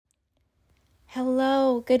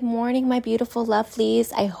Hello, good morning, my beautiful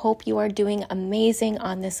lovelies. I hope you are doing amazing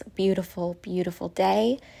on this beautiful, beautiful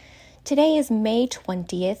day. Today is May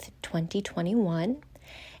 20th, 2021,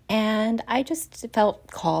 and I just felt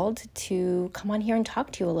called to come on here and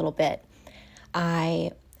talk to you a little bit.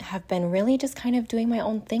 I have been really just kind of doing my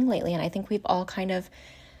own thing lately, and I think we've all kind of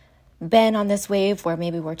been on this wave where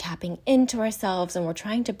maybe we're tapping into ourselves and we're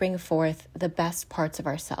trying to bring forth the best parts of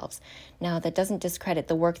ourselves. Now, that doesn't discredit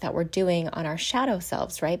the work that we're doing on our shadow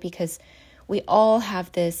selves, right? Because we all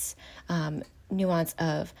have this nuance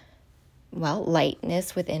of,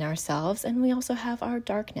 lightness within ourselves, and we also have our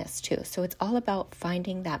darkness too. So it's all about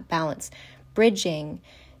finding that balance, bridging,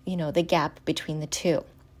 the gap between the two.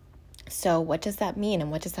 So what does that mean and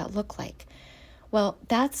what does that look like? Well,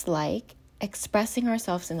 that's like expressing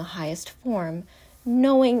ourselves in the highest form,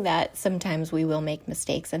 knowing that sometimes we will make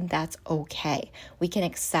mistakes, and that's okay. We can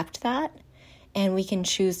accept that, and we can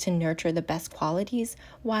choose to nurture the best qualities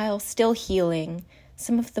while still healing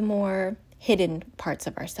some of the more hidden parts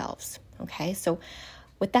of ourselves. Okay, so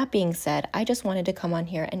with that being said, I just wanted to come on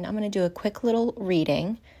here and I'm going to do a quick little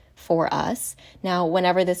reading for us. Now,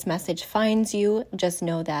 whenever this message finds you, just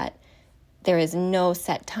know that there is no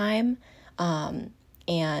set time.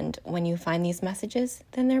 And when you find these messages,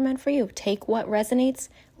 then they're meant for you. Take what resonates,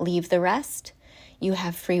 leave the rest. You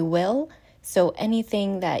have free will. So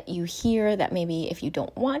anything that you hear that maybe if you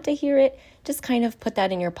don't want to hear it, just kind of put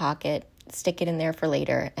that in your pocket, stick it in there for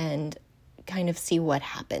later, and kind of see what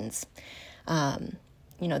happens.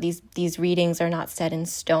 These readings are not set in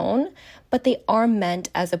stone, but they are meant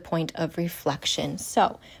as a point of reflection.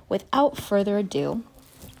 So without further ado,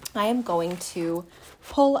 I am going to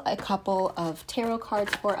pull a couple of tarot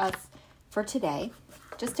cards for us for today,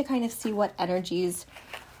 just to kind of see what energies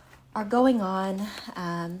are going on,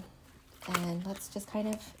 and let's just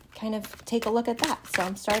kind of take a look at that. So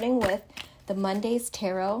I'm starting with the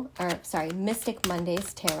Mystic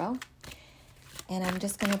Mondays Tarot, and I'm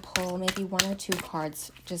just going to pull maybe one or two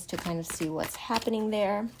cards just to kind of see what's happening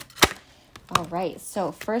there. All right,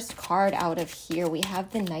 so first card out of here, we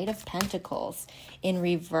have the Knight of Pentacles in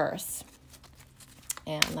reverse.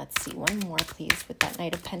 And let's see, one more, please, with that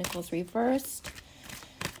Knight of Pentacles reversed.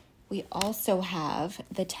 We also have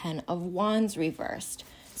the Ten of Wands reversed.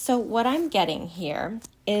 So what I'm getting here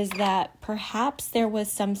is that perhaps there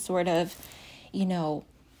was some sort of,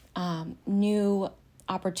 new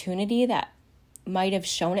opportunity that might have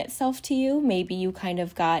shown itself to you. Maybe you kind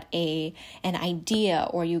of got an idea,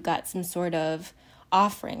 or you got some sort of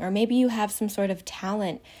offering, or maybe you have some sort of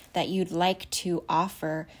talent that you'd like to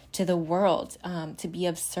offer to the world, to be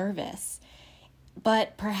of service.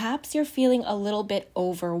 But perhaps you're feeling a little bit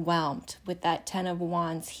overwhelmed with that Ten of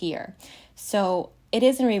Wands here. So it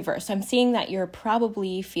is in reverse. I'm seeing that you're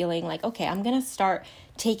probably feeling like, okay, I'm going to start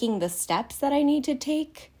taking the steps that I need to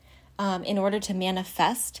take in order to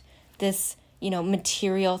manifest this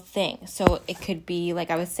material thing. So it could be,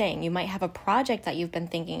 like I was saying, you might have a project that you've been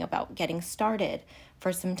thinking about getting started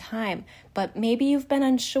for some time, but maybe you've been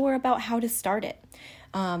unsure about how to start it.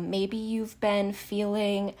 Maybe you've been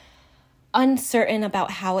feeling uncertain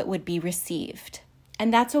about how it would be received,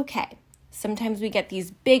 and that's okay. Sometimes we get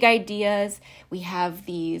these big ideas, we have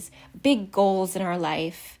these big goals in our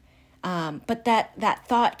life, but that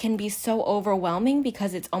thought can be so overwhelming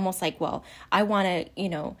because it's almost like, well, I want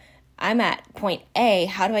to, I'm at point A,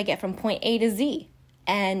 how do I get from point A to Z?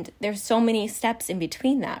 And there's so many steps in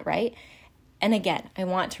between that, right? And again, I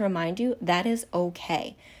want to remind you that is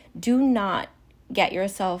okay. Do not get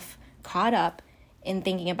yourself caught up in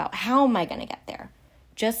thinking about how am I going to get there?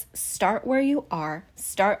 Just start where you are,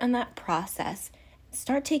 start on that process,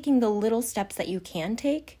 start taking the little steps that you can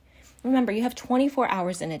take. Remember, you have 24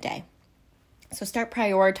 hours in a day. So start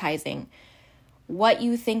prioritizing what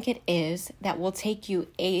you think it is that will take you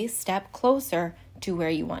a step closer to where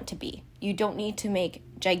you want to be. You don't need to make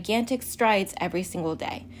gigantic strides every single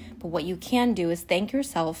day. But what you can do is thank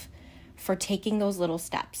yourself for taking those little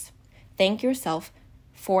steps. Thank yourself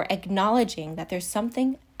for acknowledging that there's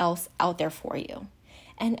something else out there for you.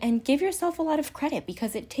 And give yourself a lot of credit,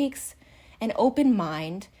 because it takes an open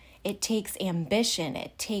mind, it takes ambition,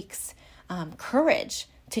 it takes courage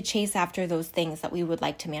to chase after those things that we would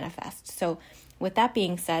like to manifest. So with that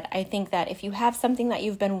being said, I think that if you have something that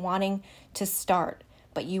you've been wanting to start,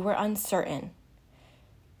 but you were uncertain,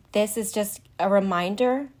 this is just a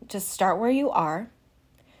reminder to start where you are.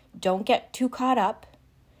 Don't get too caught up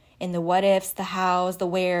in the what ifs, the hows, the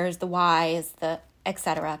wheres, the whys, the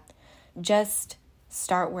etc. Just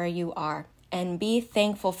start where you are and be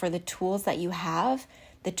thankful for the tools that you have,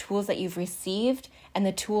 the tools that you've received, and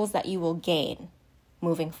the tools that you will gain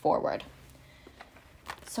moving forward.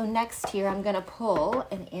 So next here, I'm going to pull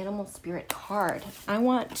an animal spirit card. I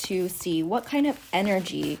want to see what kind of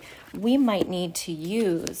energy we might need to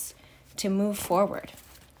use to move forward.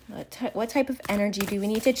 What type of energy do we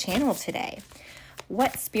need to channel today?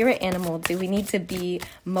 What spirit animal do we need to be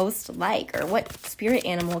most like? Or what spirit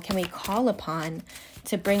animal can we call upon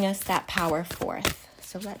to bring us that power forth?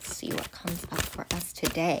 So let's see what comes up for us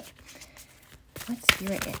today. What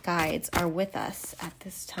spirit guides are with us at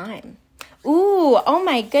this time? Ooh, oh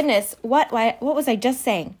my goodness. What was I just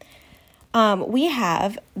saying? We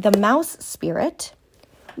have the mouse spirit,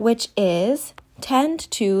 which is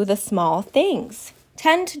tend to the small things.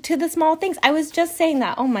 Tend to the small things. I was just saying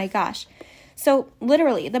that. Oh my gosh. So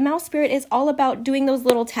literally, the mouse spirit is all about doing those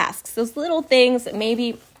little tasks, those little things,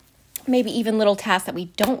 maybe even little tasks that we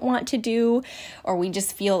don't want to do, or we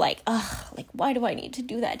just feel like, why do I need to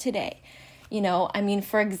do that today?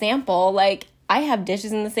 For example, I have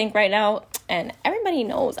dishes in the sink right now, and everybody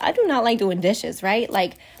knows I do not like doing dishes, right?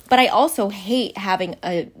 But I also hate having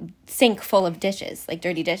a sink full of dishes,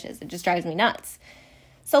 dirty dishes. It just drives me nuts.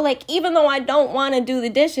 So even though I don't want to do the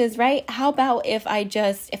dishes, right? How about if I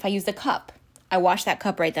use a cup, I wash that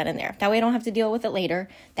cup right then and there. That way I don't have to deal with it later.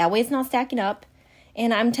 That way it's not stacking up,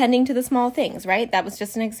 and I'm tending to the small things, right? That was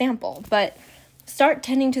just an example, but start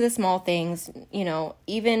tending to the small things,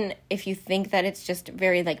 even if you think that it's just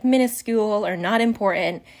very minuscule or not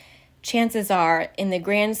important, chances are in the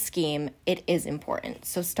grand scheme, it is important.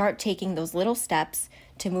 So start taking those little steps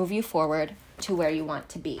to move you forward to where you want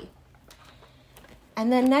to be.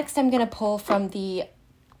 And then next I'm going to pull from the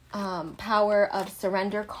Power of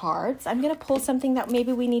Surrender cards. I'm going to pull something that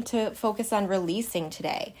maybe we need to focus on releasing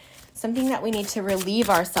today. Something that we need to relieve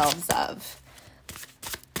ourselves of.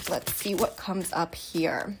 Let's see what comes up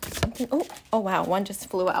here. Oh wow, one just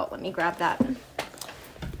flew out. Let me grab that.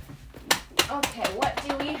 Okay, what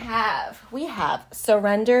do we have? We have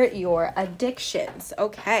surrender your addictions.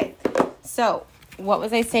 Okay, so what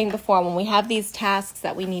was I saying before? When we have these tasks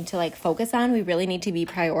that we need to focus on, we really need to be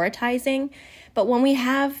prioritizing. But when we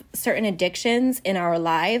have certain addictions in our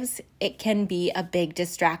lives, it can be a big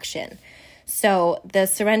distraction. So the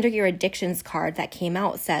Surrender Your Addictions card that came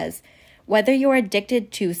out says, whether you're addicted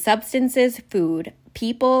to substances, food,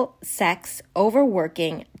 people, sex,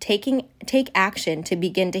 overworking, take action to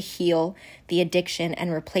begin to heal the addiction and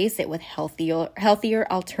replace it with healthier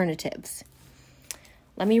alternatives.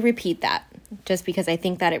 Let me repeat that, just because I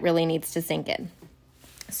think that it really needs to sink in.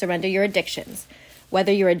 Surrender your addictions.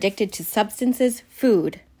 Whether you're addicted to substances,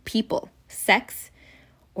 food, people, sex,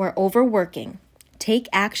 or overworking, take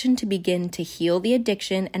action to begin to heal the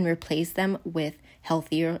addiction and replace them with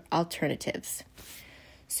healthier alternatives.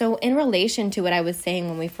 So in relation to what I was saying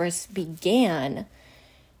when we first began,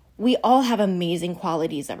 we all have amazing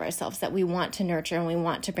qualities of ourselves that we want to nurture and we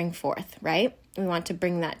want to bring forth, right? We want to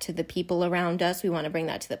bring that to the people around us. We want to bring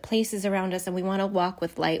that to the places around us, and we want to walk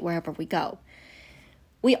with light wherever we go.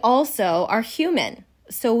 We also are human.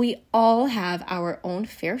 So we all have our own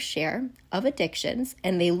fair share of addictions,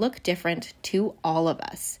 and they look different to all of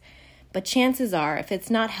us. But chances are, if it's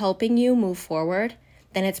not helping you move forward,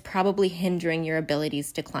 then it's probably hindering your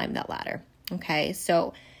abilities to climb that ladder. Okay,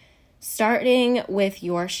 so starting with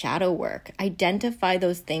your shadow work, identify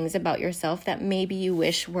those things about yourself that maybe you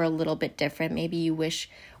wish were a little bit different. Maybe you wish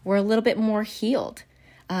were a little bit more healed.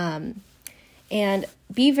 And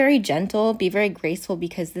be very gentle, be very graceful,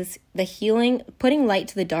 because the healing, putting light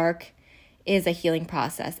to the dark is a healing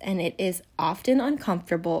process, and it is often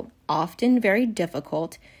uncomfortable, often very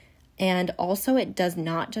difficult, and also it does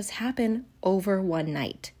not just happen over one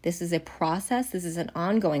night. This is a process, this is an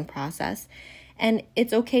ongoing process, and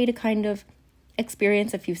it's okay to kind of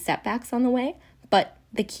experience a few setbacks on the way, but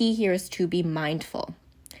the key here is to be mindful,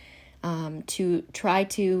 to try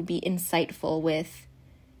to be insightful with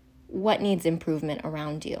what needs improvement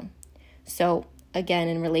around you. So again,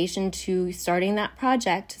 in relation to starting that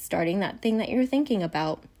project, starting that thing that you're thinking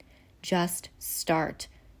about, just start.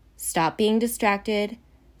 Stop being distracted.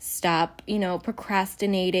 Stop,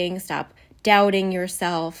 procrastinating. Stop doubting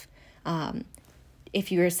yourself. If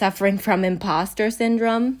you're suffering from imposter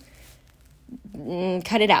syndrome,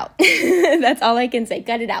 cut it out. That's all I can say.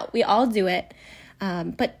 Cut it out. We all do it.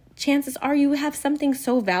 But chances are you have something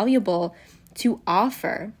so valuable to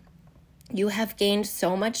offer. You have gained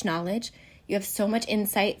so much knowledge. You have so much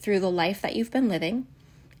insight through the life that you've been living.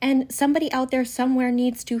 And somebody out there somewhere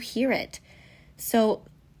needs to hear it. So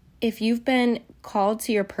if you've been called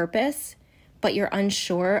to your purpose, but you're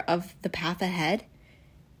unsure of the path ahead,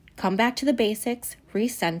 come back to the basics,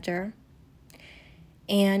 recenter,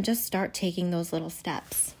 and just start taking those little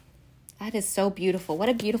steps. That is so beautiful. What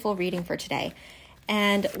a beautiful reading for today.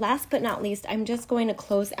 And last but not least, I'm just going to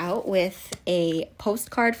close out with a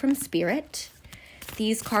postcard from Spirit.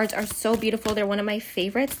 These cards are so beautiful. They're one of my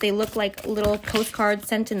favorites. They look like little postcards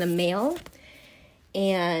sent in the mail.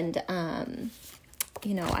 And,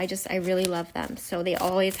 I really love them. So they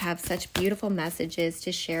always have such beautiful messages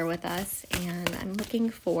to share with us. And I'm looking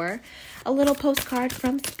for a little postcard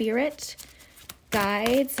from Spirit,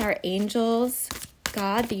 guides, our angels,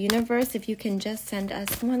 God, the universe. If you can just send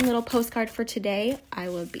us one little postcard for today, I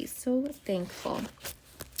will be so thankful.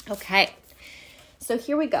 Okay, so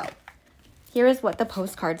here we go. Here is what the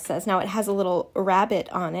postcard says. Now it has a little rabbit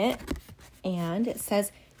on it, and it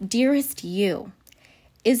says, "Dearest you,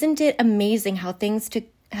 isn't it amazing how things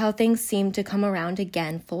seem to come around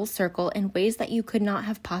again full circle in ways that you could not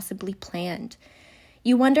have possibly planned?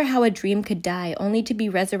 You wonder how a dream could die only to be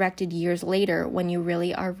resurrected years later when you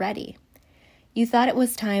really are ready. You thought it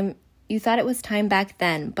was time back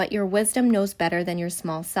then, but your wisdom knows better than your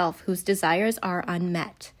small self, whose desires are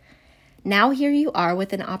unmet. Now here you are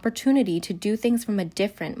with an opportunity to do things from a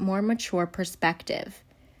different, more mature perspective.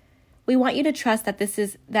 We want you to trust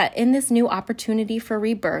that in this new opportunity for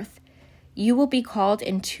rebirth, you will be called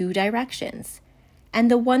in two directions, and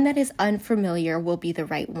the one that is unfamiliar will be the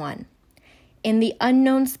right one. In the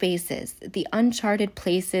unknown spaces, the uncharted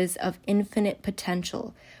places of infinite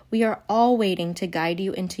potential, we are all waiting to guide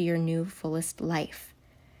you into your new fullest life.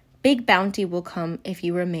 Big bounty will come if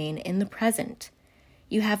you remain in the present.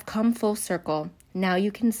 You have come full circle. Now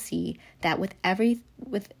you can see that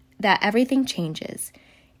that everything changes,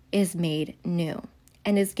 is made new,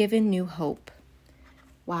 and is given new hope."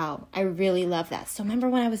 Wow, I really love that. So remember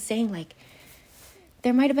when I was saying,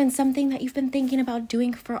 there might have been something that you've been thinking about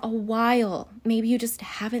doing for a while. Maybe you just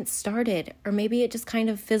haven't started, or maybe it just kind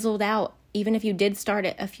of fizzled out. Even if you did start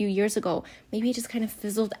it a few years ago, maybe it just kind of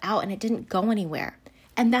fizzled out and it didn't go anywhere.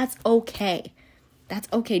 And that's okay. That's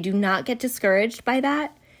okay. Do not get discouraged by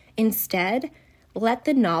that. Instead, let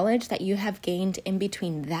the knowledge that you have gained in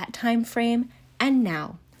between that time frame and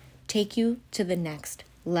now take you to the next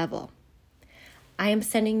level. I am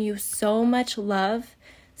sending you so much love,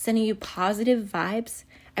 sending you positive vibes.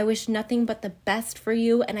 I wish nothing but the best for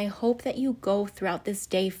you, and I hope that you go throughout this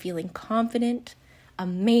day feeling confident,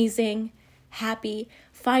 amazing, happy,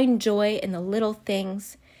 find joy in the little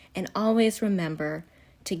things, and always remember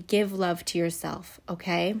to give love to yourself,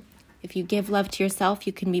 okay? If you give love to yourself,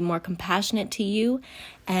 you can be more compassionate to you,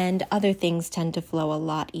 and other things tend to flow a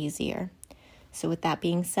lot easier. So with that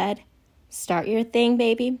being said, start your thing,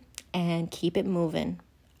 baby, and keep it moving.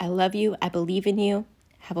 I love you. I believe in you.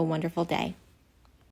 Have a wonderful day.